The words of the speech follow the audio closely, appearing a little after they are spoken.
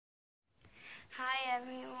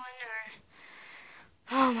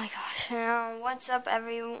Oh my gosh. What's up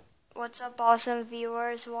everyone? What's up awesome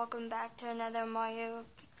viewers? Welcome back to another Mario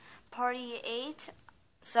Party 8.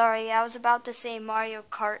 Sorry, I was about to say Mario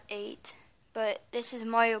Kart 8, but this is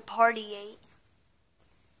Mario Party 8.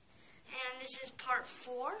 And this is part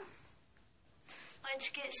 4. Let's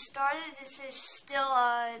get started. This is still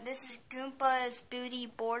this is Goompa's Booty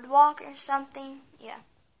Boardwalk or something. Yeah.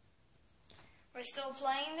 We're still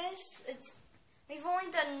playing this. We've only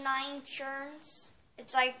done 9 turns.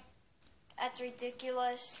 It's like, that's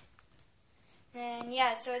ridiculous. And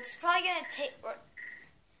yeah, so it's probably gonna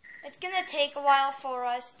take a while for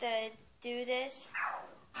us to do this.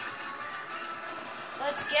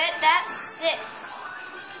 Let's get that 6.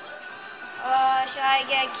 Should I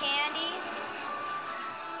get candy?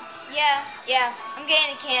 Yeah, I'm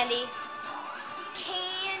getting a candy.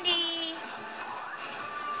 Candy.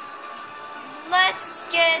 Let's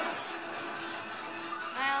get,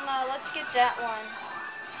 I don't know, let's get that one.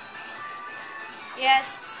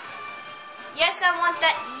 Yes, I want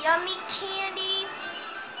that yummy candy.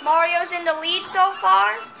 Mario's in the lead so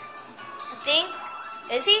far, I think.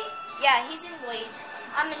 Is he? Yeah, he's in the lead.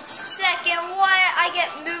 I'm in second. What? I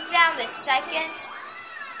get moved down to second?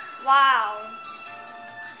 Wow.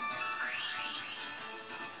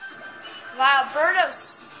 Wow,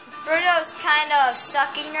 Birdo's kind of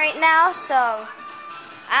sucking right now, so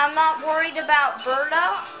I'm not worried about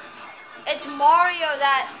Birdo. It's Mario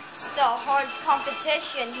that's the hard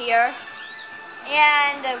competition here,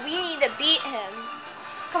 and we need to beat him.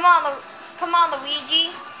 Come on,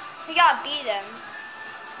 Luigi. We gotta beat him.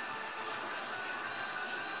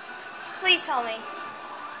 Please tell me.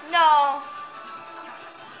 No.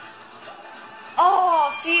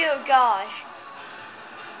 Oh, phew, gosh.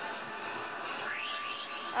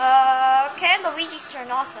 Okay, Luigi's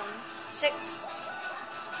turn. Awesome. 6.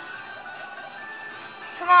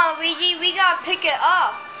 Come on, Luigi. We gotta pick it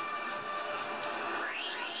up.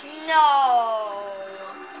 No.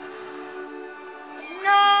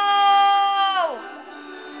 No.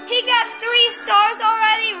 He got 3 stars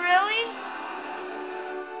already? Really?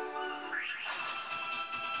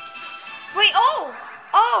 Wait, oh,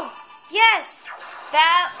 yes.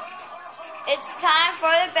 It's time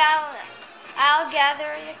for the battle. I'll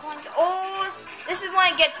gather the coins. Oh, this is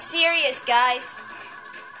when it gets serious, guys.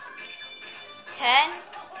 10.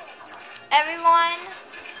 Everyone.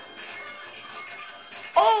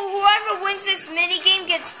 Oh, whoever wins this minigame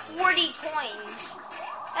gets 40 coins.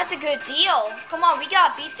 That's a good deal. Come on, we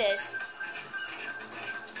gotta beat this.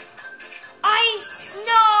 Ice!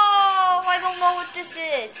 No! I don't know what this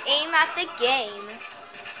is. Aim at the game.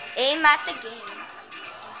 Aim at the game.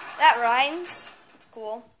 That rhymes. That's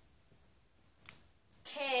cool.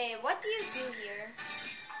 Okay, what do you do here?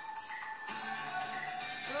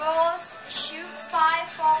 Rules, shoot 5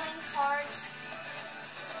 falling cards.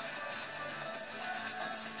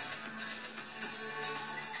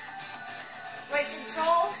 Wait,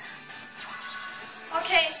 controls?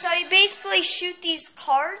 Okay, so you basically shoot these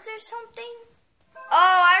cards or something? Oh,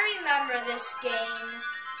 I remember this game.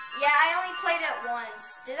 Yeah, I only played it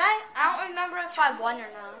once. Did I? I don't remember if I won or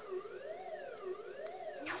not.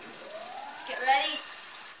 Get ready.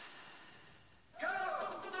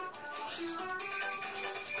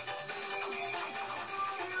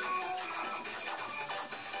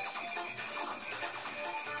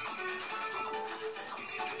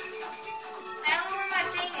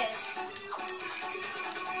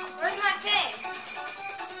 Where's my thing?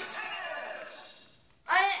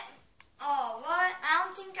 Oh, what? I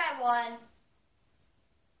don't think I won.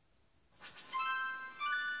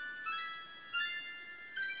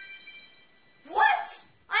 What?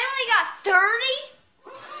 I only got 30?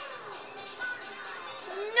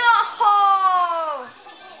 No!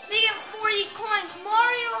 They get 40 coins.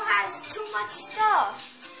 Mario has too much stuff.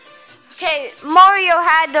 Okay, Mario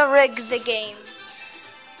had to rig the game.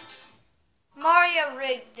 Mario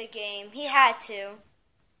rigged the game. He had to.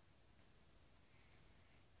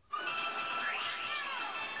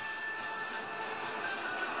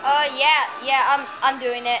 Oh yeah, I'm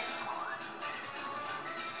doing it.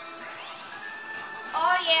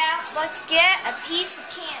 Oh yeah, let's get a piece of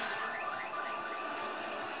candy.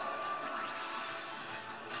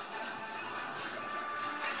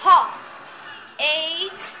 Huh.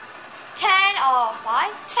 8, 10, oh,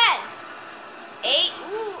 5, 10. 8,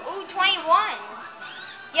 ooh, 21.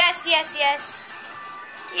 Yes.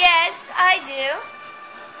 Yes, I do.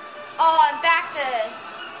 Oh, I'm back to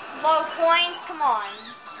low coins. Come on.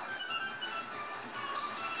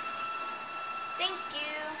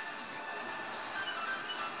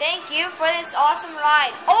 Thank you for this awesome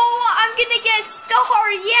ride. Oh, I'm gonna get a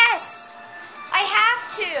star. Yes, I have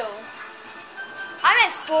to. I'm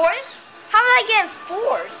in fourth? How did I get in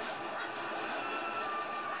fourth?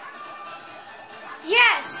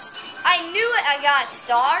 Yes! I knew it, I got a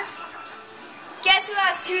star. Guess who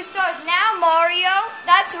has 2 stars now, Mario?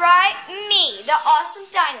 That's right, me, the awesome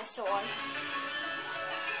dinosaur.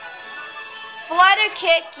 Flutter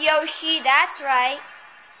kick, Yoshi, that's right.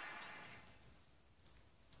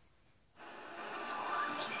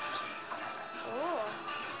 Ooh.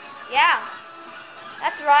 Yeah,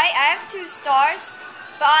 that's right, I have 2 stars,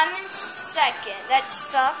 but I'm in second. That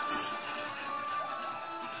sucks.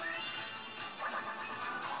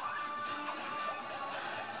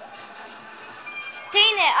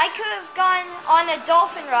 Dang it, I could have gone on a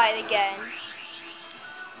dolphin ride again.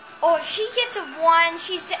 Oh, if she gets a 1,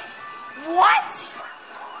 she's dead. What?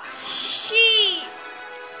 She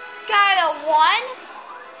got a 1?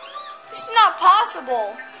 This is not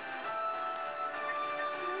possible.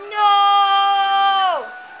 No!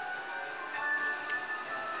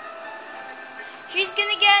 She's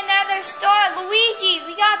gonna get another star. Luigi,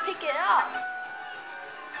 we gotta pick it up.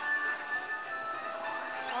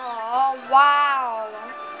 Oh, wow.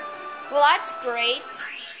 Well, that's great.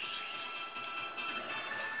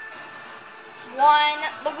 1,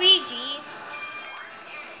 Luigi.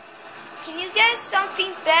 Can you get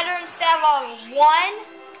something better instead of a 1?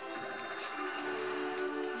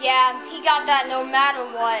 Yeah, he got that no matter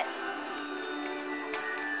what.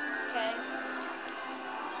 Okay.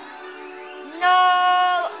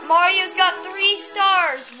 No! Mario's got 3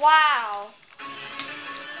 stars. Wow.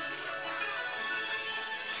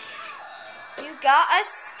 You got a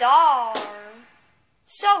star.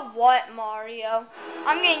 So what, Mario?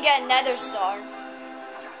 I'm gonna get another star.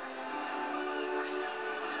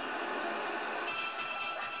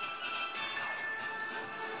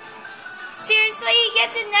 Seriously, he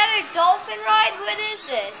gets another dolphin ride? What is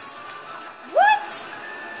this? What?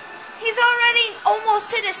 He's already almost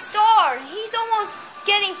to the star. He's almost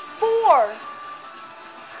getting 4.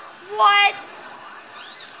 What?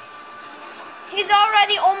 He's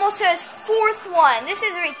already almost to his 4th one. This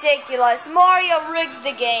is ridiculous. Mario rigged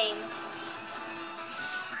the game.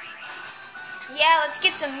 Yeah, let's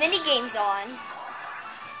get some mini games on.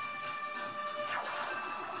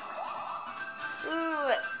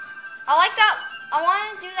 Ooh, I like that. I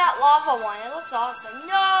want to do that lava one. It looks awesome.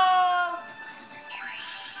 No!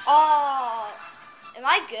 Oh, am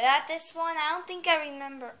I good at this one? I don't think I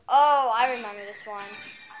remember. Oh, I remember this one.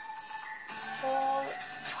 Oh,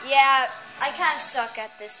 yeah, I kind of suck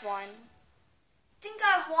at this one. I think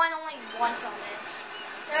I've won only once on this.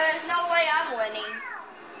 So there's no way I'm winning.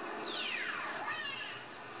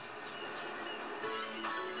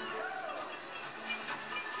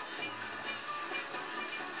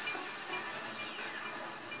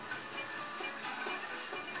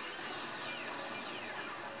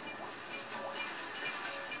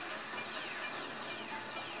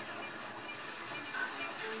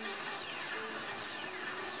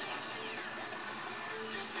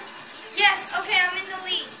 Yes, okay, I'm in the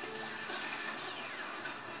lead.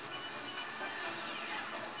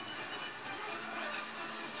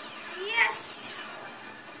 Yes!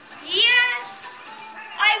 Yes!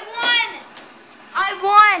 I won! I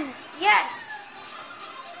won! Yes!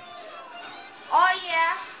 Oh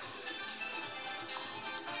yeah.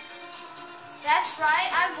 That's right,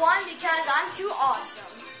 I won because I'm too awesome.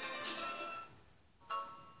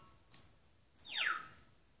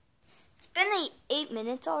 It's been 8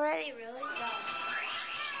 minutes already, really?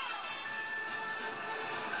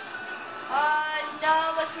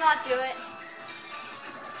 No, let's not do it.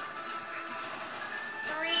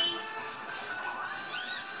 3.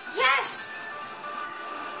 Yes!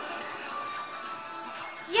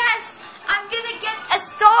 Yes! I'm gonna get a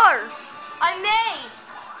star! I may!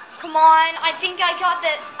 Come on, I think I got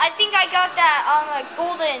that,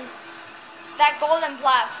 golden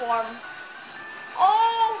platform.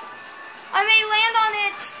 Oh! I may land on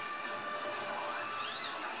it!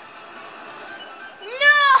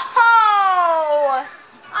 No!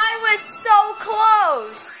 I was so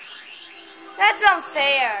close! That's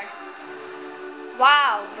unfair.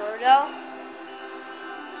 Wow, Birdo.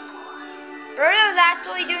 Birdo's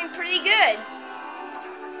actually doing pretty good.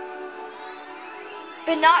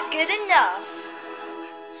 But not good enough.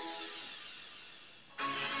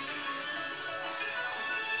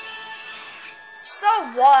 So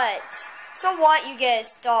what? So what, you get a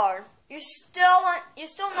star. You're still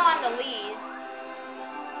not in the lead.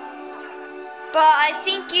 But I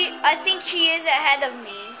think she is ahead of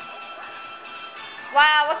me.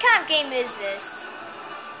 Wow, what kind of game is this?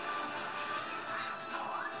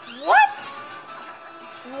 What?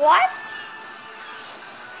 What?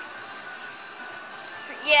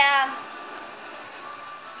 Yeah.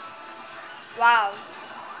 Wow.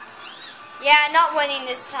 Yeah, not winning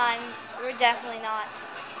this time. We're definitely not.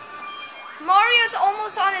 Mario's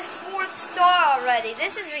almost on his 4th star already.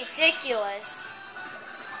 This is ridiculous.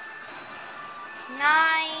 9.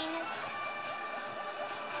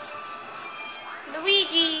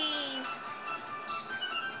 Luigi.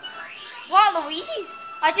 Wow, Luigi's.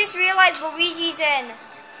 I just realized Luigi's in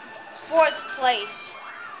 4th place.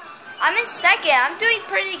 I'm in 2nd. I'm doing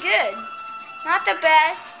pretty good. Not the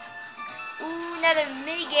best. Ooh, another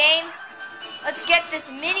mini game. Let's get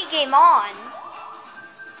this mini game on.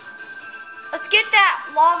 Let's get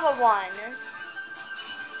that lava one.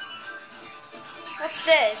 What's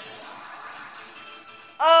this?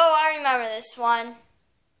 Oh, I remember this one.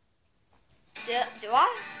 Do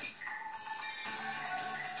I?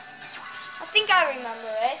 I think I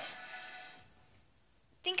remember it.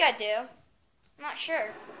 I think I do. I'm not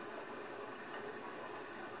sure.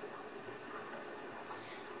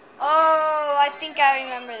 Oh, I think I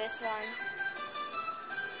remember this one.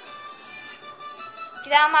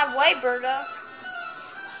 Get out of my way, Birdo.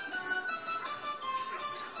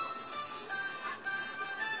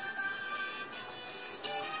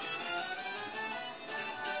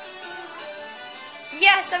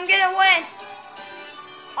 Yes, I'm gonna win.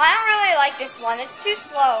 I don't really like this one. It's too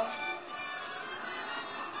slow.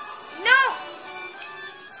 No!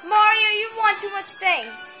 Mario, you've won too much things.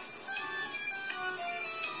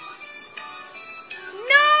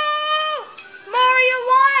 No! Mario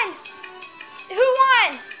won! Who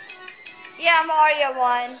won? Yeah, Mario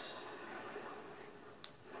won.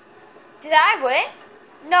 Did I win?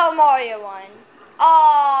 No, Mario won.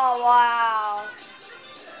 Oh, wow.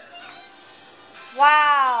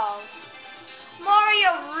 Wow.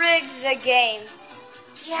 Mario rigged the game.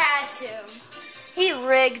 He had to. He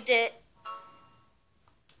rigged it.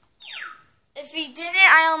 If he didn't,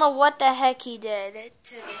 I don't know what the heck he did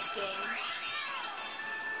to this game.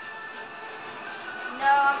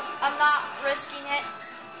 No, I'm not risking it.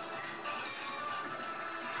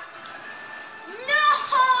 No!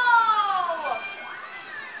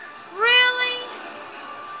 Really?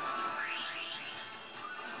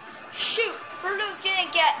 Shoot, Birdo's gonna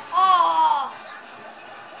get, oh,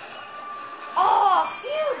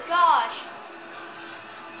 phew, gosh.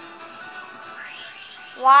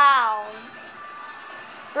 Wow.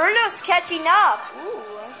 Birdo's catching up.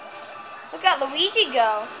 Ooh. Look at Luigi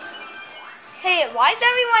go. Hey, why is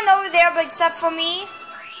everyone over there but except for me?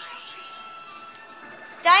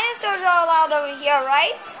 Dinosaurs are allowed over here,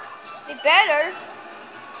 right? They better.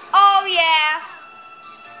 Oh, yeah.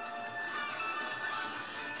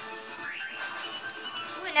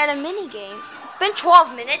 Ooh, another mini game. It's been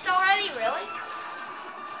 12 minutes already, really?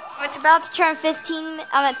 Oh, it's about to turn 15.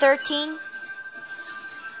 I'm at 13.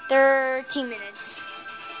 13 minutes.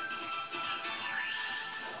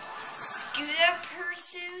 Scooter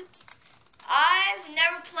Pursuit. I've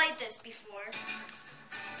never played this before.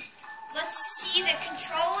 Let's see the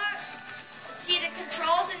controller. Let's see the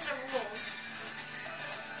controls and the rules.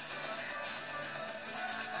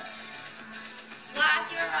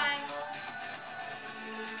 Last year rival.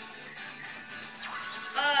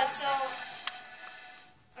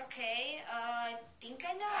 Okay, I think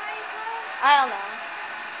I know how you play. I don't know.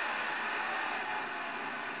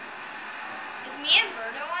 Is me and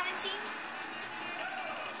Birdo on a team?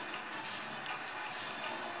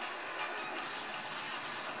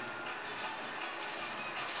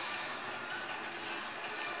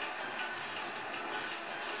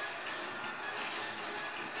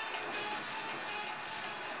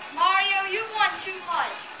 Mario, you won too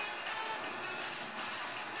much.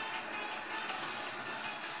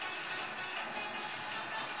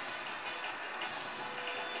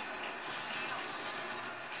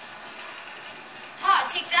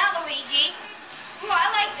 Take that, Luigi. Ooh,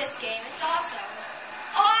 I like this game. It's awesome.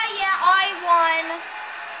 Oh, yeah, I won.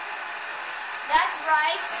 That's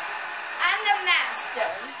right. I'm the master.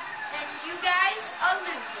 And you guys are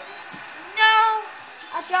losers. No.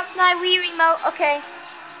 I dropped my Wii remote. Okay.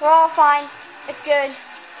 We're all fine. It's good.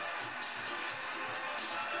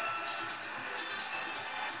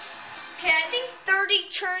 Okay, I think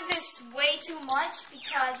 30 turns is way too much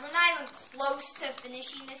because we're not even close to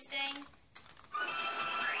finishing this thing.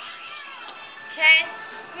 Okay,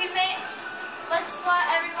 let's let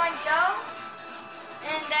everyone go,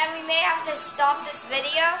 and then we may have to stop this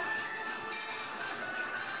video.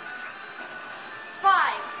 5,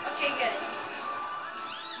 okay, good.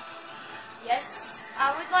 Yes,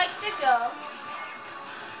 I would like to go.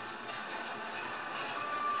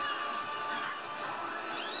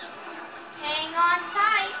 Hang on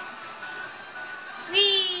tight.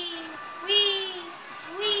 Wee.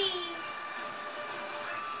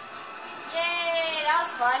 Yeah.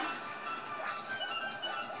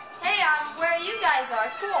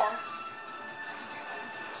 Charizard. Cool.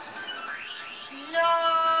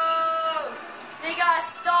 No! They got a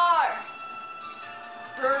star.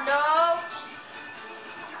 Birdo.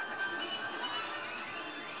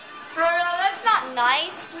 Birdo, that's not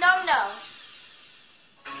nice. No, no.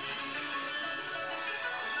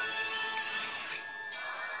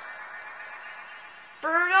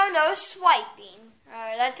 Birdo, no swiping.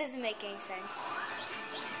 Alright, that doesn't make any sense.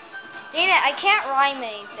 Dang it, I can't rhyme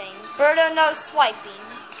anything. Birdo, no swiping.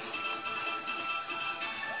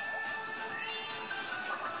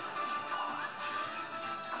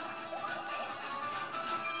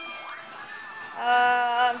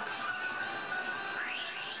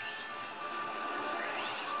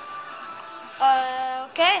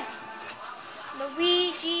 Okay.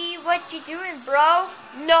 Luigi, what you doing, bro?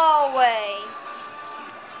 No way.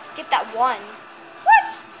 Get that one.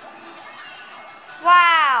 What?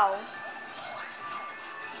 Wow.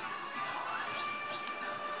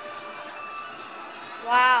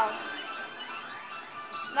 Wow.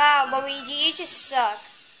 Wow, Luigi, you just suck.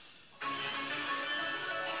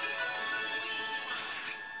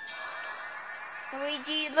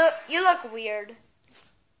 Luigi, you look weird.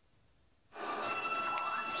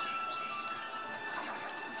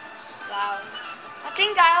 Wow.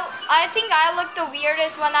 I think I look the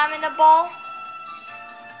weirdest when I'm in the ball.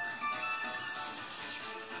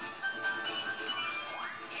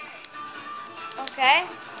 Okay.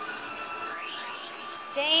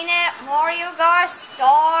 Dang it, Mario got a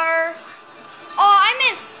star. Oh, I'm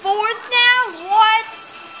in 4th now? What?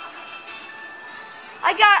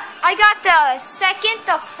 I got the 2nd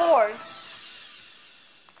to 4th.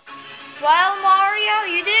 Well,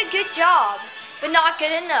 Mario, you did a good job, but not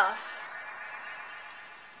good enough.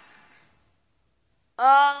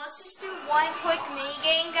 Let's just do one quick mini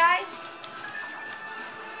game, guys.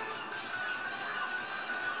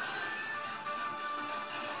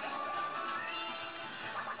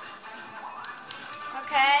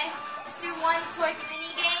 Okay, let's do one quick mini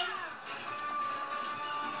game.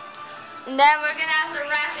 And then we're gonna have to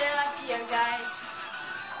wrap it up here, guys.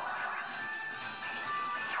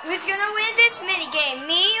 Who's gonna win this mini game,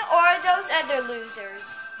 me or those other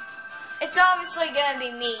losers? It's obviously gonna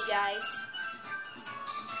be me, guys.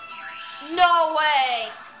 No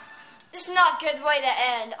way! This is not a good way to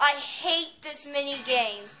end. I hate this mini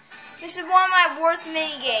game. This is one of my worst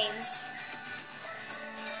mini games.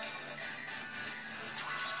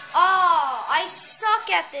 Oh, I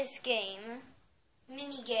suck at this game.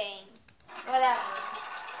 Mini game. Whatever.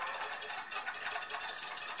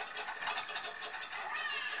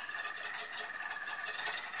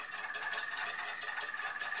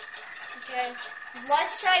 Okay,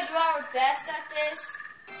 let's try to do our best at this.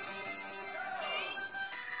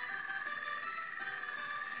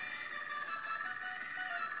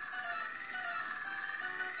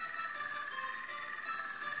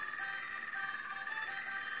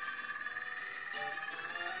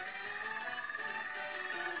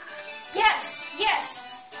 Yes, yes.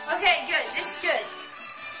 Okay, good. This is good.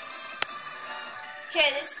 Okay,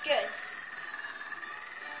 this is good.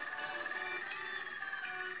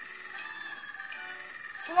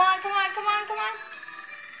 Come on, come on, come on, come on.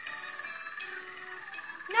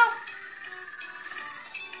 No.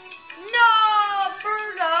 No,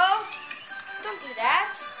 Birdo. Don't do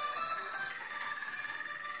that.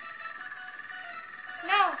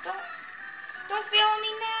 No, don't fail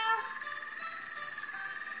me now.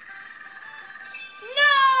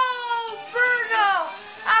 No, Birdo.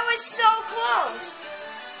 I was so close.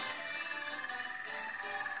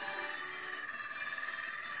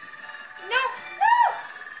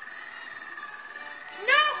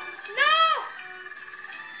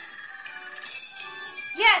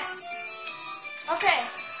 Yes! Okay.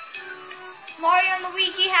 Mario and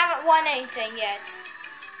Luigi haven't won anything yet.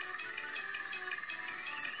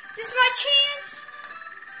 This is my chance!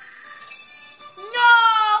 No!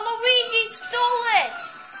 Luigi stole it!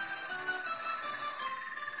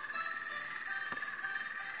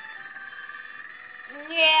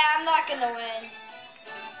 Yeah, I'm not gonna win.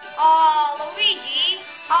 Oh, Luigi!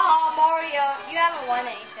 Haha, Mario, you haven't won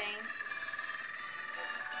anything.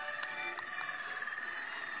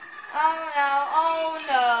 Oh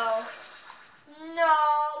no, no,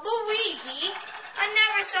 Luigi, I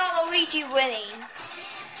never saw Luigi winning.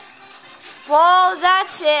 Well,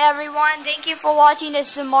 that's it, everyone. Thank you for watching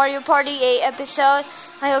this Mario Party 8 episode.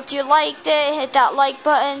 I hope you liked it. Hit that like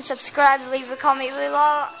button, subscribe, leave a comment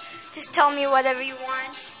below. Just tell me whatever you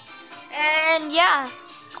want. And yeah,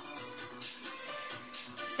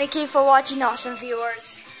 thank you for watching, awesome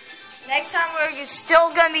viewers. Next time we're still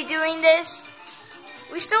going to be doing this.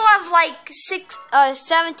 We still have like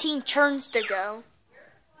 17 turns to go.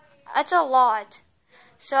 That's a lot.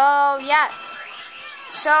 So yeah.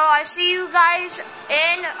 So I see you guys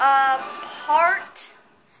in part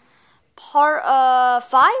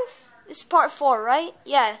 5? This is part 4, right?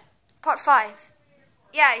 Yeah, part 5.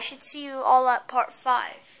 Yeah, I should see you all at part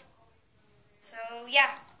 5. So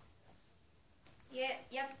yeah. Yep.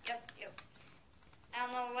 I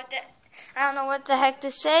don't know what the heck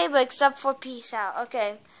to say, but except for peace out.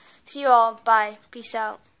 Okay. See you all. Bye. Peace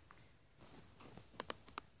out.